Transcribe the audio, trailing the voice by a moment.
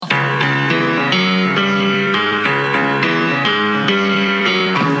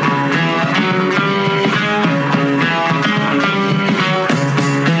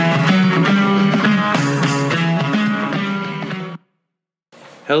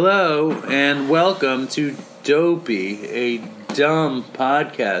Hello and welcome to Dopey, a dumb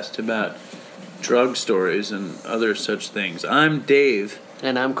podcast about drug stories and other such things. I'm Dave.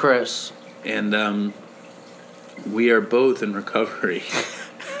 And I'm Chris. And we are both in recovery.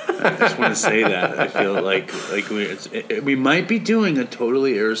 I just want to say that. I feel like we might be doing a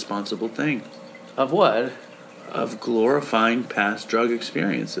totally irresponsible thing. Of what? Of glorifying past drug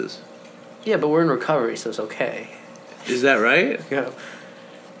experiences. Yeah, but we're in recovery, so it's okay. Is that right? Yeah.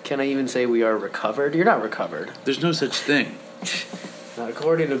 Can I even say we are recovered? You're not recovered. There's no such thing. Not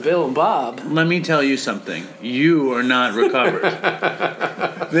according to Bill and Bob. Let me tell you something. You are not recovered.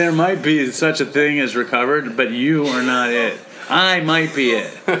 There might be such a thing as recovered, but you are not it. I might be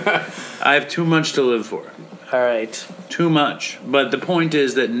it. I have too much to live for. All right. Too much. But the point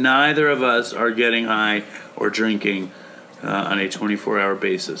is that neither of us are getting high or drinking on a 24-hour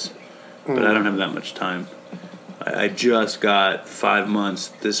basis. But I don't have that much time. I just got 5 months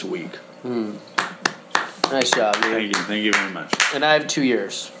this week. Nice job, man. Thank you very much. And I have 2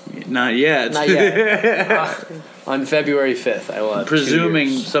 years. Not yet. Not yet. On February 5th, I will have Presuming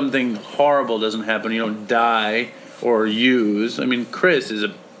 2 years. something horrible doesn't happen, you don't die or use. I mean, Chris is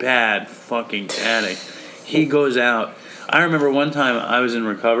a bad fucking addict. He goes out. I remember one time I was in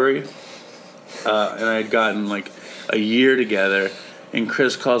recovery, and I had gotten like a year together, and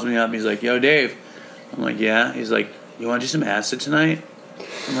Chris calls me up and he's like, "Yo, Dave." I'm like, "Yeah." He's like, "You want to do some acid tonight?"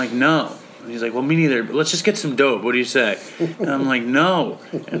 I'm like, "No." And he's like, "Well, me neither, but let's just get some dope. What do you say?" And I'm like, "No."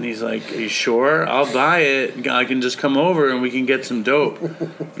 And he's like, "Are you sure? I'll buy it. I can just come over and we can get some dope."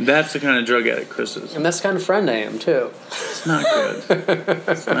 That's the kind of drug addict Chris is. And that's the kind of friend I am, too. It's not good.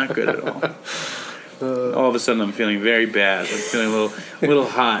 It's not good at all. All of a sudden, I'm feeling very bad. I'm feeling a little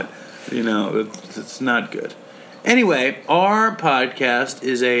hot. You know, it's not good. Anyway, our podcast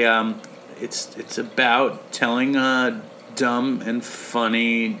is it's about telling dumb and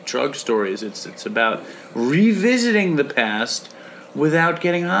funny drug stories. It's about revisiting the past without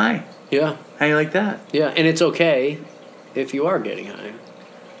getting high. Yeah. How you like that? Yeah, and it's okay if you are getting high.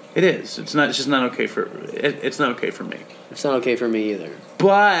 It is. It's not. It's just not okay for. It's not okay for me. It's not okay for me either.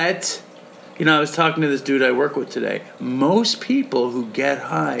 But, you know, I was talking to this dude I work with today. Most people who get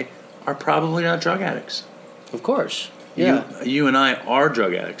high are probably not drug addicts. Of course. Yeah. You and I are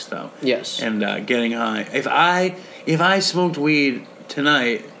drug addicts, though. Yes. And getting high. If I smoked weed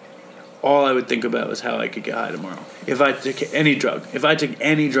tonight, all I would think about was how I could get high tomorrow. If I took any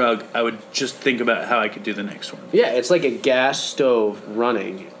drug, I would just think about how I could do the next one. Yeah, it's like a gas stove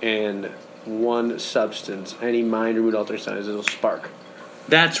running, and one substance, any minor mood altering signs, it'll spark.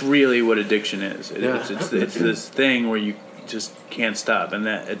 That's really what addiction is. Yeah. It's this thing where you just can't stop, and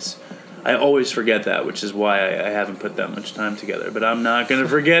I always forget that, which is why I haven't put that much time together. But I'm not going to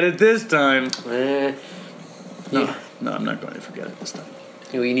forget it this time. No, I'm not going to forget it this time.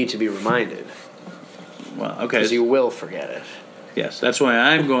 You need to be reminded. Well, okay. Because you will forget it. Yes, that's why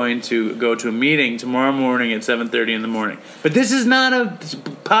I'm going to go to a meeting tomorrow morning at 7:30 in the morning. But this is not a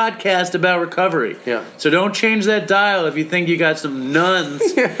podcast about recovery. Yeah. So don't change that dial if you think you got some nuns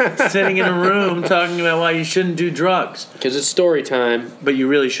sitting in a room talking about why you shouldn't do drugs. Because it's story time. But you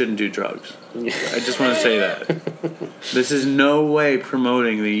really shouldn't do drugs. I just want to say that. This is no way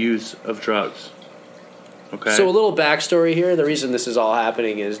promoting the use of drugs. Okay? So a little backstory here. The reason this is all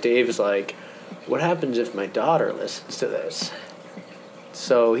happening is Dave is like, what happens if my daughter listens to this?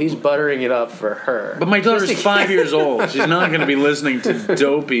 So he's buttering it up for her. But my daughter's 5 years old. She's not going to be listening to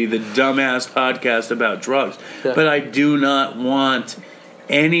Dopey, the dumbass podcast about drugs. Yeah. But I do not want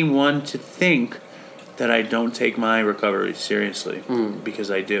anyone to think that I don't take my recovery seriously.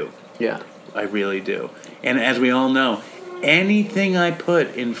 Because I do. Yeah. I really do. And as we all know, anything I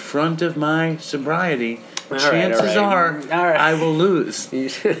put in front of my sobriety, chances are I will lose.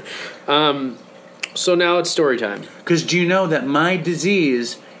 So now it's story time. Because do you know that my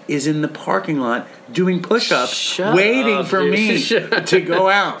disease is in the parking lot doing push-ups, waiting for me to go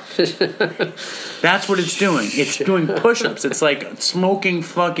out? That's what it's doing. It's doing push-ups. It's like smoking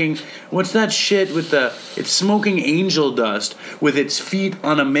fucking... What's that shit with the... It's smoking angel dust with its feet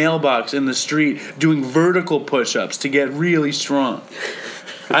on a mailbox in the street doing vertical push-ups to get really strong.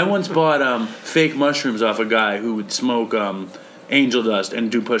 I once bought fake mushrooms off a guy who would smoke... angel dust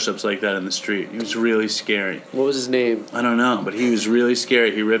and do push-ups like that in the street. He was really scary. What was his name? I don't know, but he was really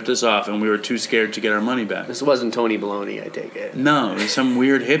scary. He ripped us off, and we were too scared to get our money back. This wasn't Tony Baloney, I take it. No, it was some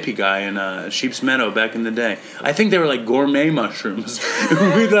weird hippie guy in Sheep's Meadow back in the day. I think they were like gourmet mushrooms.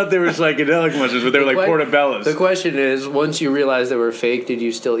 We thought they were psychedelic mushrooms, but they were like portobellos. The question is, once you realized they were fake, did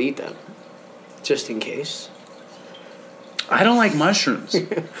you still eat them? Just in case? I don't like mushrooms.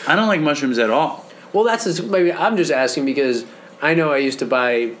 I don't like mushrooms at all. Well, maybe I'm just asking because I know I used to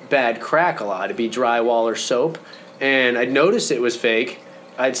buy bad crack a lot. It'd be drywall or soap, and I'd notice it was fake.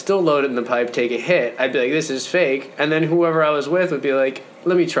 I'd still load it in the pipe, take a hit. I'd be like, this is fake. And then whoever I was with would be like,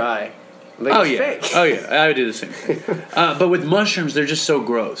 let me try. I'm like, it's fake. Oh, yeah. I would do the same thing. But with mushrooms, they're just so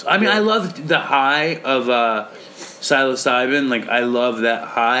gross. I mean, I love the high of psilocybin. Like, I love that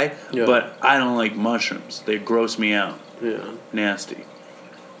high. Yeah. But I don't like mushrooms. They gross me out. Yeah. Nasty.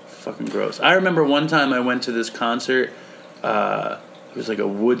 Fucking gross. I remember one time I went to this concert. It was like a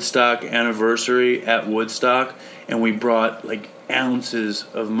Woodstock anniversary at Woodstock. And we brought, like, ounces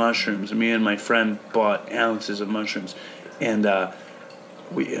of mushrooms. Me and my friend bought ounces of mushrooms. And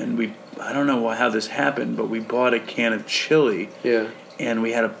we I don't know how this happened, but we bought a can of chili. Yeah. And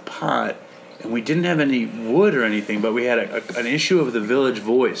we had a pot, and we didn't have any wood or anything, but we had an issue of the Village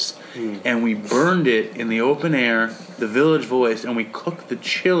Voice, and we burned it in the open air, the Village Voice, and we cooked the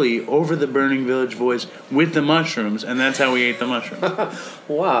chili over the burning Village Voice with the mushrooms, and that's how we ate the mushrooms.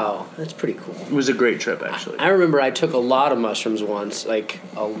 Wow, that's pretty cool. It was a great trip, actually. I remember I took a lot of mushrooms once, like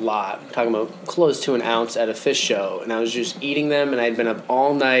a lot. I'm talking about close to an ounce at a fish show, and I was just eating them, and I'd been up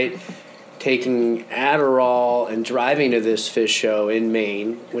all night taking Adderall and driving to this fish show in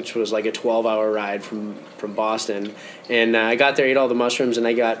Maine, which was like a 12-hour ride from Boston. And I got there, ate all the mushrooms, and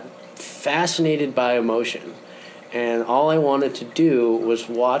I got fascinated by emotion. And all I wanted to do was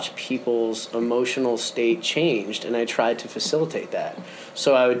watch people's emotional state changed, and I tried to facilitate that.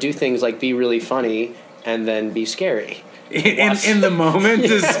 So I would do things like be really funny and then be scary. In the moment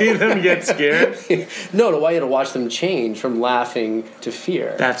to see them get scared? No, I had to watch them change from laughing to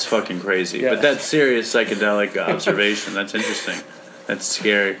fear. That's fucking crazy. Yeah. But that's serious psychedelic observation. That's interesting. That's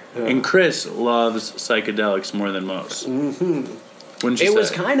scary. Yeah. And Chris loves psychedelics more than most. Mm-hmm. Wouldn't you say? It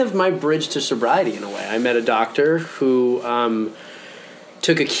was kind of my bridge to sobriety in a way. I met a doctor who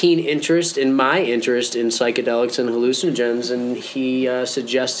took a keen interest in my interest in psychedelics and hallucinogens, and he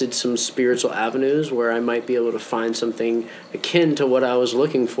suggested some spiritual avenues where I might be able to find something akin to what I was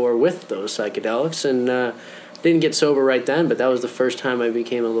looking for with those psychedelics, and didn't get sober right then, but that was the first time I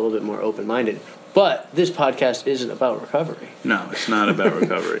became a little bit more open-minded. But this podcast isn't about recovery. No, it's not about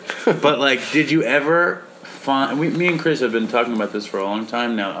recovery. But, like, did you ever find... me and Chris have been talking about this for a long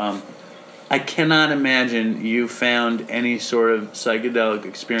time now. I cannot imagine you found any sort of psychedelic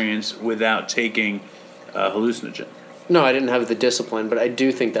experience without taking a hallucinogen. No, I didn't have the discipline, but I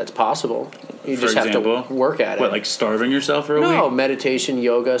do think that's possible. You just have to work at it. What, like starving yourself for a week? No, meditation,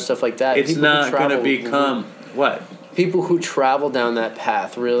 yoga, stuff like that. It's people not going to become... What? People who travel down that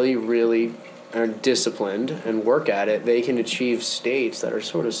path really, really are disciplined and work at it. They can achieve states that are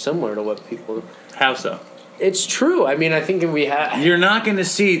sort of similar to what people... How so? It's true. I mean, I think we have... You're not going to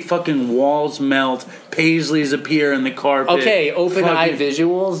see fucking walls melt, paisleys appear in the carpet. Okay, open-eye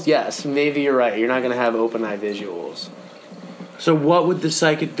visuals? Yes, maybe you're right. You're not going to have open-eye visuals. So what would the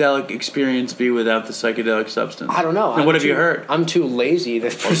psychedelic experience be without the psychedelic substance? I don't know. And what have you heard? I'm too lazy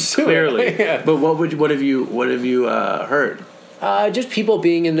to pursue clearly. it. Yeah. But what have you heard? Just people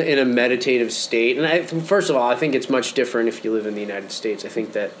being in a meditative state. And first of all, I think it's much different if you live in the United States. I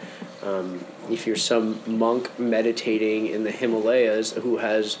think that... if you're some monk meditating in the Himalayas who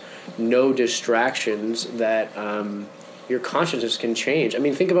has no distractions, that your consciousness can change. I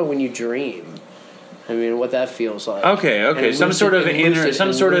mean, think about when you dream. I mean, what that feels like. Okay. Some sort of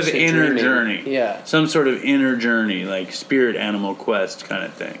inner journey. Yeah. Some sort of inner journey, like Spirit Animal Quest kind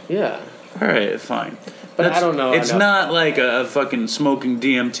of thing. Yeah. All right, fine. But I don't know. It's not like a fucking smoking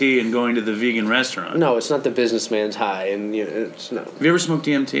DMT and going to the vegan restaurant. No, it's not the businessman's high, and it's no. Have you ever smoked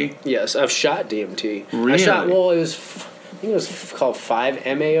DMT? Yes, I've shot DMT. Really? I think it was called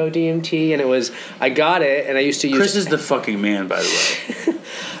 5-MAO DMT, and I got it, and I used to use... Chris is the fucking man, by the way.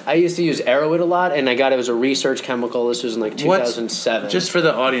 I used to use Arrowwood a lot, and I got it as a research chemical. This was in like 2007. Just for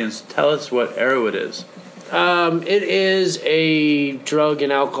the audience, tell us what Arrowwood is. It is a drug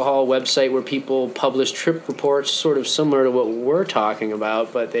and alcohol website where people publish trip reports, sort of similar to what we're talking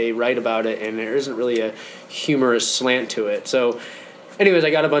about, but they write about it, and there isn't really a humorous slant to it. So, anyways,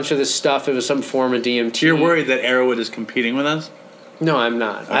 I got a bunch of this stuff. It was some form of DMT. You're worried that Arrowwood is competing with us? No, I'm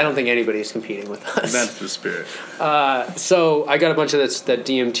not. Okay. I don't think anybody's competing with us. That's the spirit. So I got a bunch of that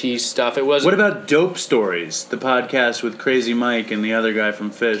DMT stuff. It was. What about Dope Stories, the podcast with Crazy Mike and the other guy from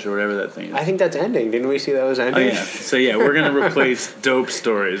Fish, or whatever that thing is? I think that's ending. Didn't we see that was ending? Oh, yeah. So, yeah, we're going to replace Dope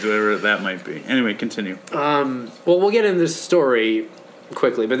Stories, whatever that might be. Anyway, continue. Well, we'll get into this story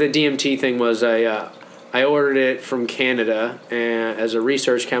quickly, but the DMT thing was I ordered it from Canada as a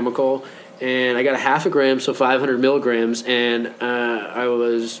research chemical. And I got 0.5 gram, so 500 milligrams, and I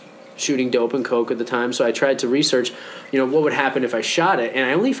was shooting dope and coke at the time, so I tried to research, what would happen if I shot it, and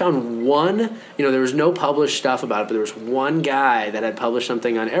I only found one. There was no published stuff about it, but there was one guy that had published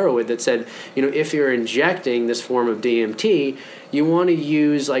something on Arrowwood that said, if you're injecting this form of DMT, you want to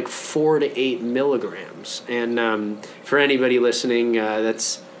use like 4 to 8 milligrams, and for anybody listening,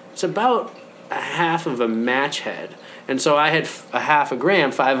 it's about a half of a match head, and so I had a half a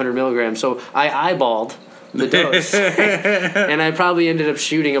gram, 500 milligrams, so I eyeballed the dose. And I probably ended up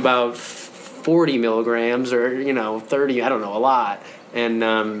shooting about 40 milligrams or 30, I don't know, a lot, and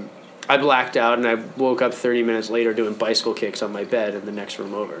I blacked out, and I woke up 30 minutes later doing bicycle kicks on my bed in the next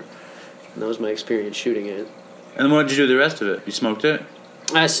room over, and that was my experience shooting it. And then what did you do the rest of it? You smoked it?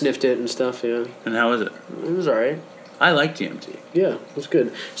 I sniffed it and stuff, yeah. And how was it? It was alright. I like DMT. Yeah, it was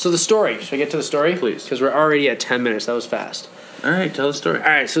good. So the story, should I get to the story? Please. Because we're already at 10 minutes, that was fast. Alright, tell the story.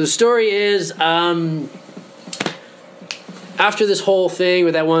 Alright, so the story is, after this whole thing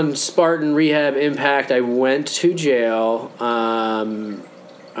with that one Spartan rehab impact, I went to jail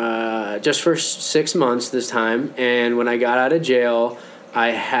just for 6 months this time, and when I got out of jail,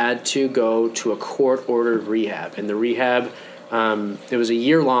 I had to go to a court-ordered rehab, and the rehab, it was a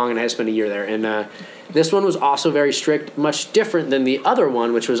year long, and I had to spend a year there, and this one was also very strict, much different than the other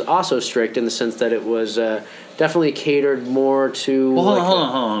one, which was also strict in the sense that it was definitely catered more to... Well, hold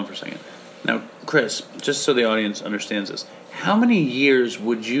on for a second. Now, Chris, just so the audience understands this, how many years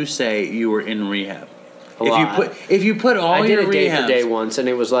would you say you were in rehab? A lot. If you put all your rehabs... I did a day for day once, and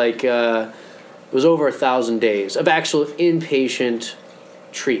it was like... it was over 1,000 days of actual inpatient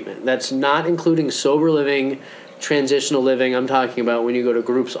treatment. That's not including sober living, transitional living. I'm talking about when you go to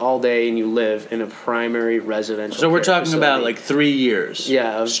groups all day and you live in a primary residential So we're talking facility. about like 3 years.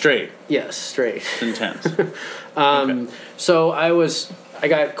 Yeah. Straight. Yes, straight. It's intense. Okay. So I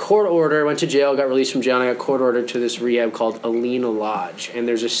got court order, went to jail, got released from jail, and I got court ordered to this rehab called Alina Lodge. And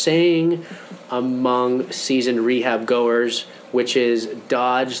there's a saying among seasoned rehab goers, which is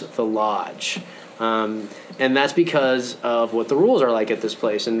dodge the lodge. And that's because of what the rules are like at this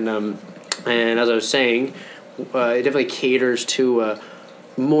place. And as I was saying, it definitely caters to a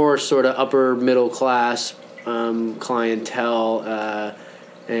more sort of upper middle class clientele,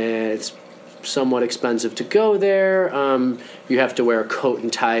 and it's somewhat expensive to go there. You have to wear a coat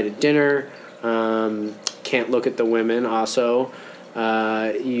and tie to dinner. Can't look at the women also.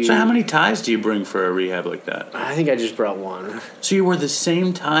 So how many ties do you bring for a rehab like that? I think I just brought one. So you wore the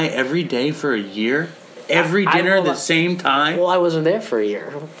same tie every day for a year? Every dinner, the same tie? Well, I wasn't there for a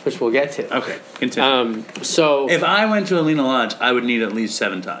year, which we'll get to. Okay, continue. So if I went to Alina Lodge, I would need at least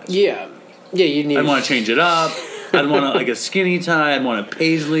 7 ties. Yeah, you'd need... I'd want to change it up. I'd want like a skinny tie. I'd want a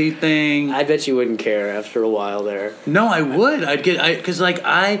paisley thing. I bet you wouldn't care after a while there. No, I would.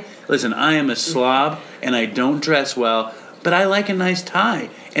 Listen, I am a slob, and I don't dress well, but I like a nice tie.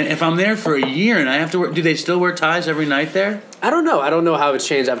 And if I'm there for a year and I have to wear... Do they still wear ties every night there? I don't know. I don't know how it's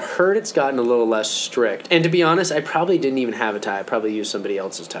changed. I've heard it's gotten a little less strict. And to be honest, I probably didn't even have a tie. I probably used somebody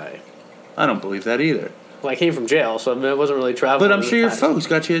else's tie. I don't believe that either. Well, I came from jail, so I wasn't really traveling. But I'm sure your folks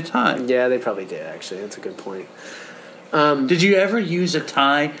got you a tie. Yeah, they probably did, actually. That's a good point. Did you ever use a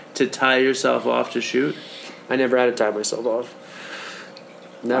tie to tie yourself off to shoot? I never had to tie myself off.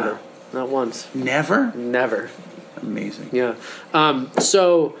 Never. Wow. Not once. Never? Never. Amazing. Yeah.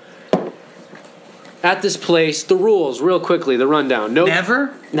 So, at this place, the rules, real quickly, the rundown.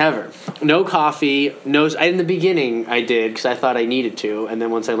 Never? Never. No coffee. No. In the beginning, I did because I thought I needed to, and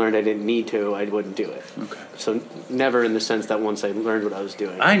then once I learned I didn't need to, I wouldn't do it. Okay. So never in the sense that once I learned what I was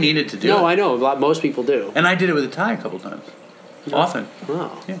doing. I needed to do it. No, I know. Most people do. And I did it with a tie a couple times. Yeah. Often.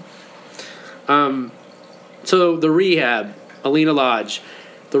 Wow. Yeah. So the rehab, Alina Lodge,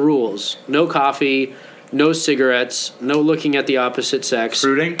 the rules: no coffee, no cigarettes, no looking at the opposite sex.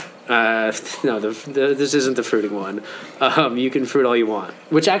 Fruiting? No, this isn't the fruiting one. You can fruit all you want,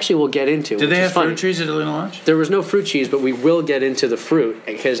 which actually we'll get into. Did they have funny. fruit trees at Alina Lodge? There was no fruit trees, but we will get into the fruit,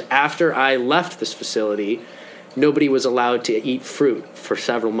 because after I left this facility, nobody was allowed to eat fruit for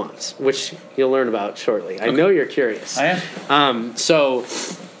several months, which you'll learn about shortly. Okay. I know you're curious. I am. So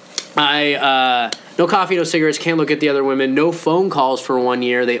no coffee, no cigarettes, can't look at the other women, no phone calls for 1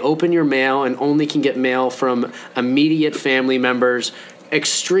 year. They open your mail and only can get mail from immediate family members.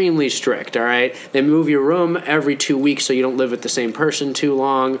 Extremely strict, all right? They move your room every 2 weeks so you don't live with the same person too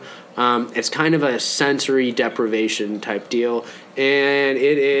long. It's kind of a sensory deprivation type deal, and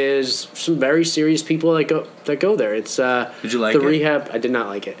it is some very serious people that go there. It's Did you like the it? rehab? I did not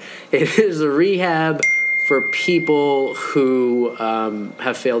like it. It is the rehab for people who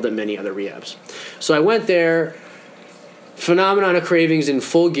have failed at many other rehabs. So I went there. Phenomenon of cravings in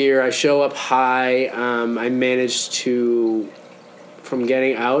full gear. I show up high. I managed to, from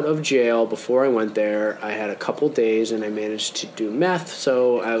getting out of jail before I went there. I had a couple days and I managed to do meth.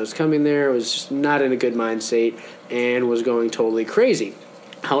 So I was coming there, was just not in a good mind state, and was going totally crazy.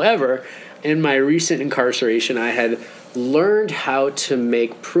 However, in my recent incarceration, I had learned how to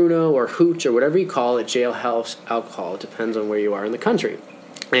make Pruno or Hooch or whatever you call it, jailhouse alcohol. It depends on where you are in the country.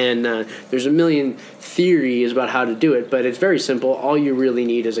 And there's a million theories about how to do it, but it's very simple. All you really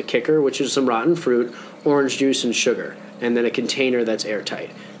need is a kicker, which is some rotten fruit, orange juice, and sugar, and then a container that's airtight.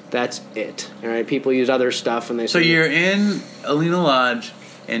 That's it. All right. People use other stuff, and they So say, you're in Alina Lodge,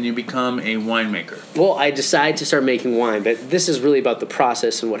 and you become a winemaker. well, I decide to start making wine, but this is really about the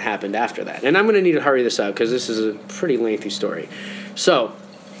process and what happened after that. And I'm going to need to hurry this out because this is a pretty lengthy story. So,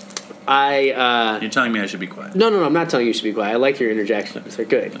 You're telling me I should be quiet. No, I'm not telling you to be quiet. I like your interjections. They're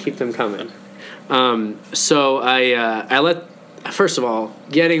good. Keep them coming. So I let, first of all,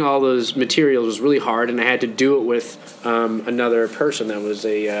 getting all those materials was really hard, and I had to do it with another person that was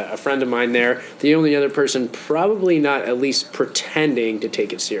a friend of mine there. The only other person probably not at least pretending to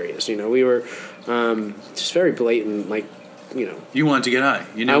take it serious. You know, we were just very blatant, like, you know. You wanted to get high.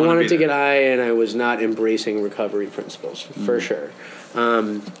 You I wanted to get high, and I was not embracing recovery principles, for sure.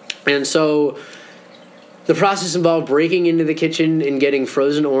 And so the process involved breaking into the kitchen and getting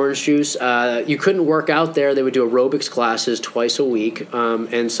frozen orange juice. You couldn't work out there. They would do aerobics classes twice a week.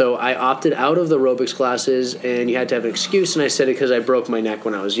 And so I opted out of the aerobics classes, and you had to have an excuse, and I said it because I broke my neck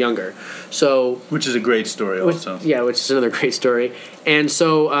when I was younger. So, which is a great story also. which is another great story. And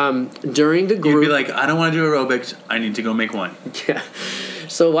so during the group... You'd be like, I don't want to do aerobics. I need to go make wine. Yeah.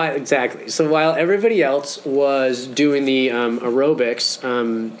 So while everybody else was doing the aerobics,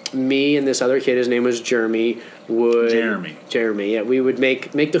 me and this other kid, his name was Jeremy, Jeremy, yeah, we would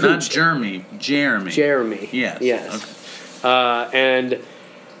make the hooch. Not Jeremy. Yes. Okay. And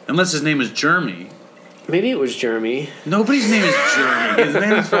unless his name is Jeremy. Maybe it was Jeremy. Nobody's name is Jeremy. His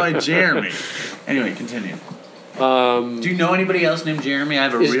name is probably Jeremy. Anyway, continue. Do you know anybody else named Jeremy? I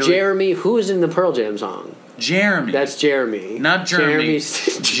have a Jeremy, who is in the Pearl Jam song? Jeremy. That's Jeremy. Not Jeremy.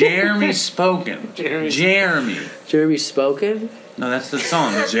 Jeremy Spoken. Jeremy. Jeremy Spoken? No, that's the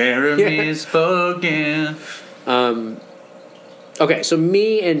song. Jeremy Spoken. Okay, so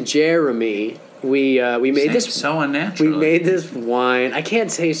me and Jeremy, we made this so unnatural. We made this wine. I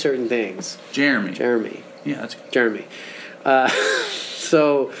can't say certain things. Jeremy. Yeah, that's good. Jeremy.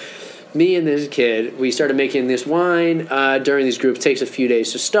 So me and this kid, we started making this wine during these groups. It takes a few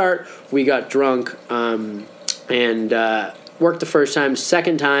days to start. We got drunk and worked the first time.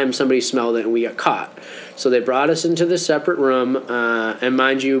 Second time, somebody smelled it and we got caught. So they brought us into this separate room. And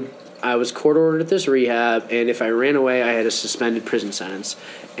mind you, I was court-ordered at this rehab, and if I ran away, I had a suspended prison sentence.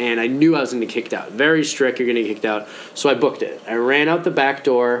 And I knew I was going to get kicked out. Very strict, you're going to get kicked out. So I booked it. I ran out the back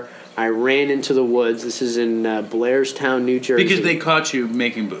door. I ran into the woods. This is in Blairstown, New Jersey. Because they caught you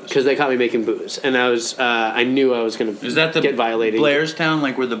making booze. Because they caught me making booze, and I knew I was going to get violated. Blairstown,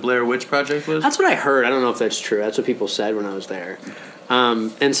 like where the Blair Witch Project was? That's what I heard. I don't know if that's true. That's what people said when I was there.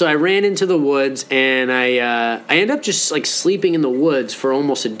 And so I ran into the woods, and I ended up just like sleeping in the woods for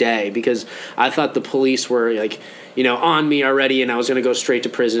almost a day because I thought the police were like, on me already, and I was going to go straight to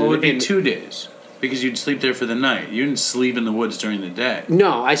prison. Well, it would be 2 days. Because you'd sleep there for the night. You didn't sleep in the woods during the day.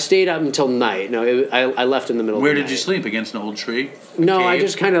 No, I stayed up until night. No, I left in the middle of the night. Where did you sleep? Against an old tree? No, I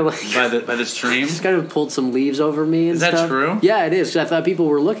just kind of like... By the stream? Just kind of pulled some leaves over me and stuff. Is that true? Yeah, it is, because I thought people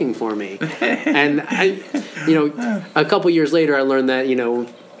were looking for me. And, a couple years later, I learned that,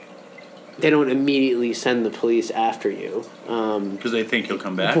 they don't immediately send the police after you. Because they think you'll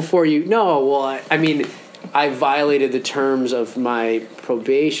come back? I violated the terms of my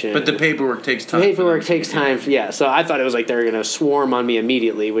probation. But the paperwork takes time. So I thought it was like they were going to swarm on me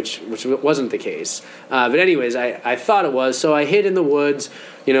immediately, which wasn't the case. But anyways, I thought it was. So I hid in the woods,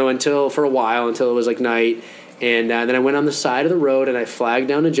 until it was like night. And then I went on the side of the road and I flagged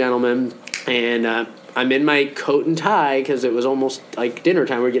down a gentleman. And I'm in my coat and tie because it was almost like dinner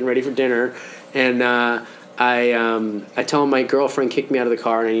time. We were getting ready for dinner. And I tell him my girlfriend kicked me out of the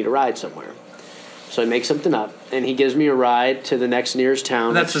car and I need a ride somewhere. So I make something up, and he gives me a ride to the next nearest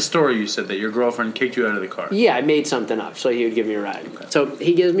town. That's the story you said, that your girlfriend kicked you out of the car. Yeah, I made something up, so he would give me a ride. Okay. So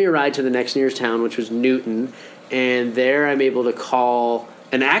he gives me a ride to the next nearest town, which was Newton, and there I'm able to call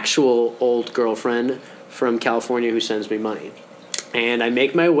an actual old girlfriend from California who sends me money. And I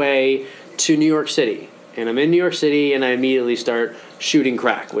make my way to New York City. And I'm in New York City, and I immediately start shooting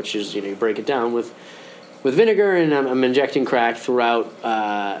crack, which is, you break it down with vinegar, and I'm injecting crack throughout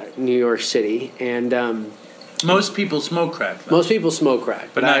New York City. And most people smoke crack, though. Most people smoke crack.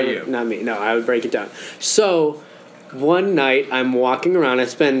 But not you. Not me. No, I would break it down. So one night I'm walking around.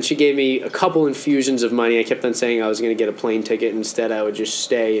 She gave me a couple infusions of money. I kept on saying I was going to get a plane ticket. Instead, I would just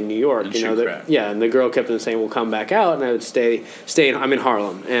stay in New York. And shoot crap. Yeah, and the girl kept on saying, "We'll come back out," and I would stay. I'm in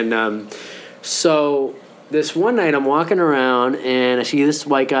Harlem, and so this one night I'm walking around and I see this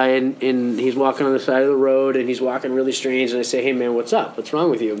white guy and he's walking on the side of the road and he's walking really strange. And I say, "Hey man, what's up? What's wrong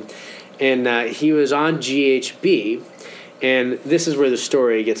with you?" And he was on GHB. And this is where the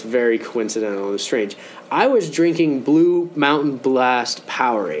story gets very coincidental and strange. I was drinking Blue Mountain Blast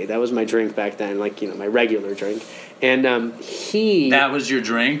Powerade. That was my drink back then, like, my regular drink. And That was your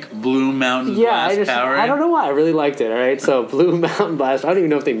drink? Blue Mountain Blast Powerade? I don't know why. I really liked it, all right? So Blue Mountain Blast. I don't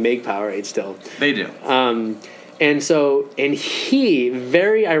even know if they make Powerade still. They do. And he,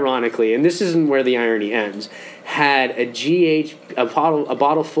 very ironically, and this isn't where the irony ends, had a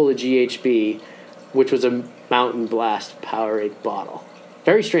bottle full of GHB, which was a Mountain Blast Powerade bottle.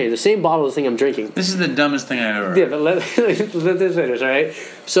 Very strange. The same bottle as the thing I'm drinking. This is the dumbest thing I've ever heard. Yeah, but let this finish, all right?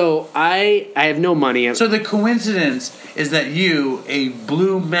 So I have no money. So the coincidence is that you, a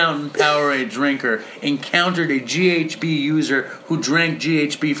Blue Mountain Powerade drinker, encountered a GHB user who drank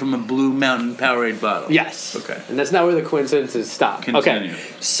GHB from a Blue Mountain Powerade bottle. Yes. Okay. And that's not where the coincidences stop. Continue. Okay.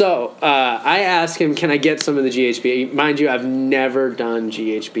 So I asked him, can I get some of the GHB? Mind you, I've never done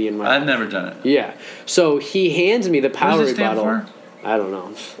GHB in my life. I've never done it. Yeah. So he hands me the Powerade What does it stand bottle. for? I don't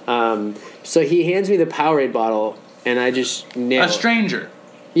know. So he hands me the Powerade bottle, and I just nail it. A stranger.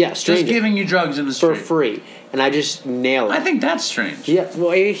 Yeah, stranger. Just giving you drugs in the street. For free. And I just nail it. I think that's strange. Yeah,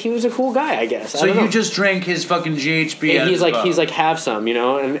 well, he was a cool guy, I guess. So you just drank his fucking GHB and out of his bottle. he's like, have some,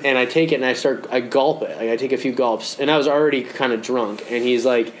 and I take it and I gulp it. Like, I take a few gulps, and I was already kind of drunk, and he's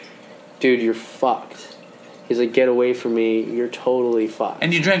like, dude, you're fucked. He's like, get away from me. You're totally fucked.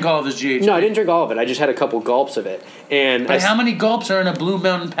 And you drank all of his GHB? No, I didn't drink all of it. I just had a couple gulps of it. But how many gulps are in a Blue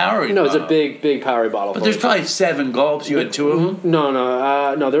Mountain Powerade No, bottle? it's a big Powerade bottle. But there's probably 7 gulps. You had 2 of them?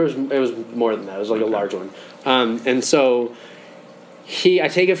 No. It was more than that. It was like a large one. And so I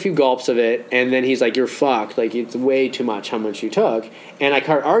take a few gulps of it, and then he's like, you're fucked. Like, it's way too much how much you took. And I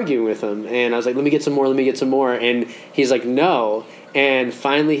start arguing with him, and I was like, let me get some more. And he's like, no. And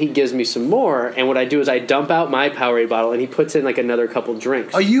finally he gives me some more, and what I do is I dump out my Powerade bottle, and he puts in like another couple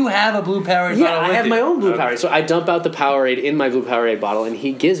drinks. Oh, you have a Blue Powerade bottle? Yeah, I have my own Blue Okay. Powerade. So I dump out the Powerade in my Blue Powerade bottle, and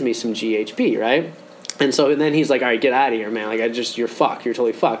he gives me some GHB, right? And then he's like, all right, get out of here, man. Like, you're fucked. You're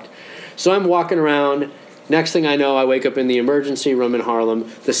totally fucked. So I'm walking around. Next thing I know, I wake up in the emergency room in Harlem.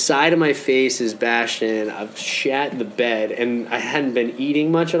 The side of my face is bashed in. I've shat the bed, and I hadn't been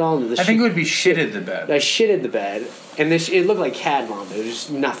eating much at all. I think it would be shitted the bed. I shitted the bed, and it looked like cat vomit. It was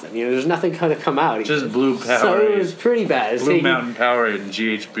just nothing. There's nothing going to come out. Just Blue Powerade. So it was pretty bad. Blue Mountain Powerade and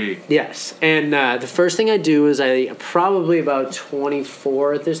GHB. Yes, and the first thing I do is probably about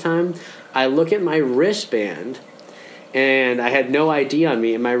 24 at this time, I look at my wristband, and I had no ID on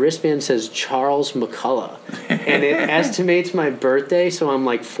me, and my wristband says Charles McCullough, and it estimates my birthday, so I'm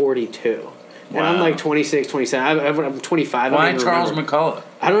like 42. And I'm like 26, 27. I'm 25. Why Charles McCullough?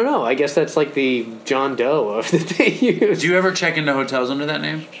 I don't know. I guess that's like the John Doe of the they use. Do you ever check into hotels under that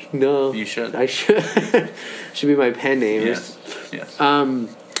name? No. You should. I should. Should be my pen name. Yes.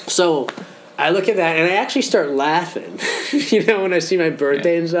 So I look at that and I actually start laughing. When I see my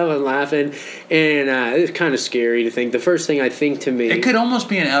birthday and stuff, I'm laughing. And it's kind of scary to think. The first thing I think to me... It could almost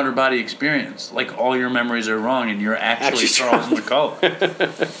be an outer body experience. Like all your memories are wrong and you're actually Charles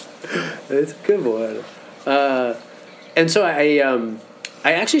McCullough. It's a good one. And so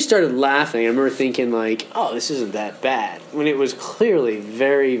I actually started laughing. I remember thinking like, oh, this isn't that bad. When it was clearly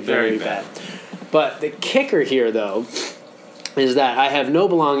very, very bad. But the kicker here, though, is that I have no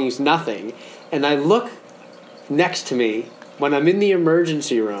belongings, nothing. And I look next to me when I'm in the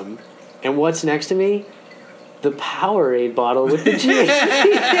emergency room. And what's next to me? The Powerade bottle with the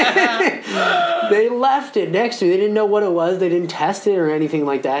GHB. They left it next to me. They didn't know what it was. They didn't test it or anything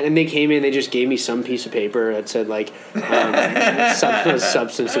like that. And they came in. They just gave me some piece of paper that said like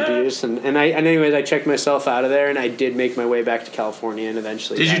substance abuse. And anyways, I checked myself out of there, and I did make my way back to California, and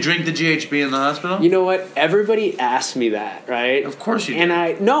eventually. Did you drink the GHB in the hospital? You know what? Everybody asked me that, right? Of course you did. And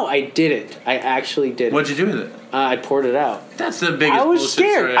I didn't. I actually didn't. What'd you do with it? I poured it out. That's the biggest I was bullshit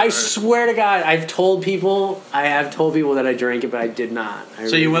scared. story I've I heard. swear to God, I have told people that I drank it, but I did not.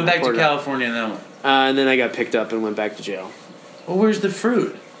 So you went back to California and then what? And then I got picked up and went back to jail. Well, where's the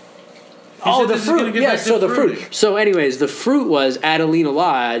fruit? Oh, the fruit. Yeah, so the fruit. So anyways, the fruit was at Alina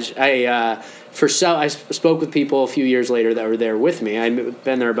Lodge. I spoke with people a few years later that were there with me. I'd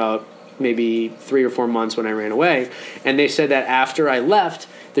been there about maybe 3 or 4 months when I ran away. And they said that after I left,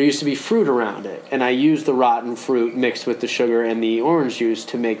 there used to be fruit around it. And I used the rotten fruit mixed with the sugar and the orange juice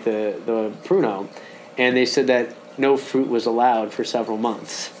to make the Pruno. And they said that no fruit was allowed for several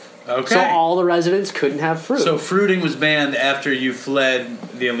months. Okay. So all the residents couldn't have fruit. So fruiting was banned after you fled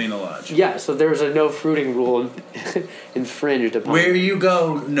the Alina Lodge. Yeah, so there was a no fruiting rule infringed upon. Where you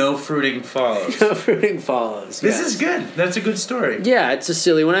go, no fruiting follows. No fruiting follows. This yes. is good. That's a good story. Yeah, it's a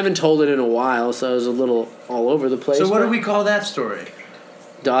silly one. I haven't told it in a while, so I was a little all over the place. So what do we call that story?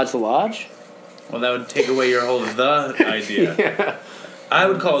 Dodge the Lodge? Well, that would take away your whole "the" idea. Yeah. I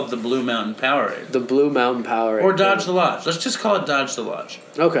would call it the Blue Mountain Powerade. The Blue Mountain Powerade. Or Dodge the Lodge. Let's just call it Dodge the Lodge.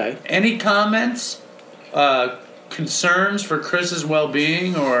 Okay. Any comments, concerns for Chris's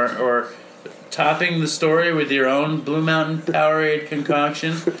well-being, or topping the story with your own Blue Mountain Powerade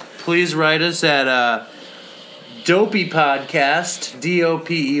concoction, please write us at Dopey Podcast,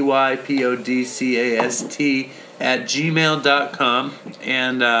 DOPEYPODCAST @gmail.com.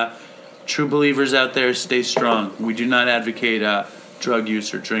 And true believers out there, stay strong. We do not advocate drug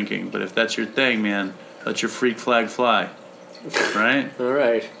use or drinking, but if that's your thing, man, let your freak flag fly. Right? All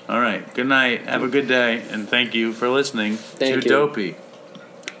right. All right. Good night. Have a good day, and thank you for listening to you. Dopey.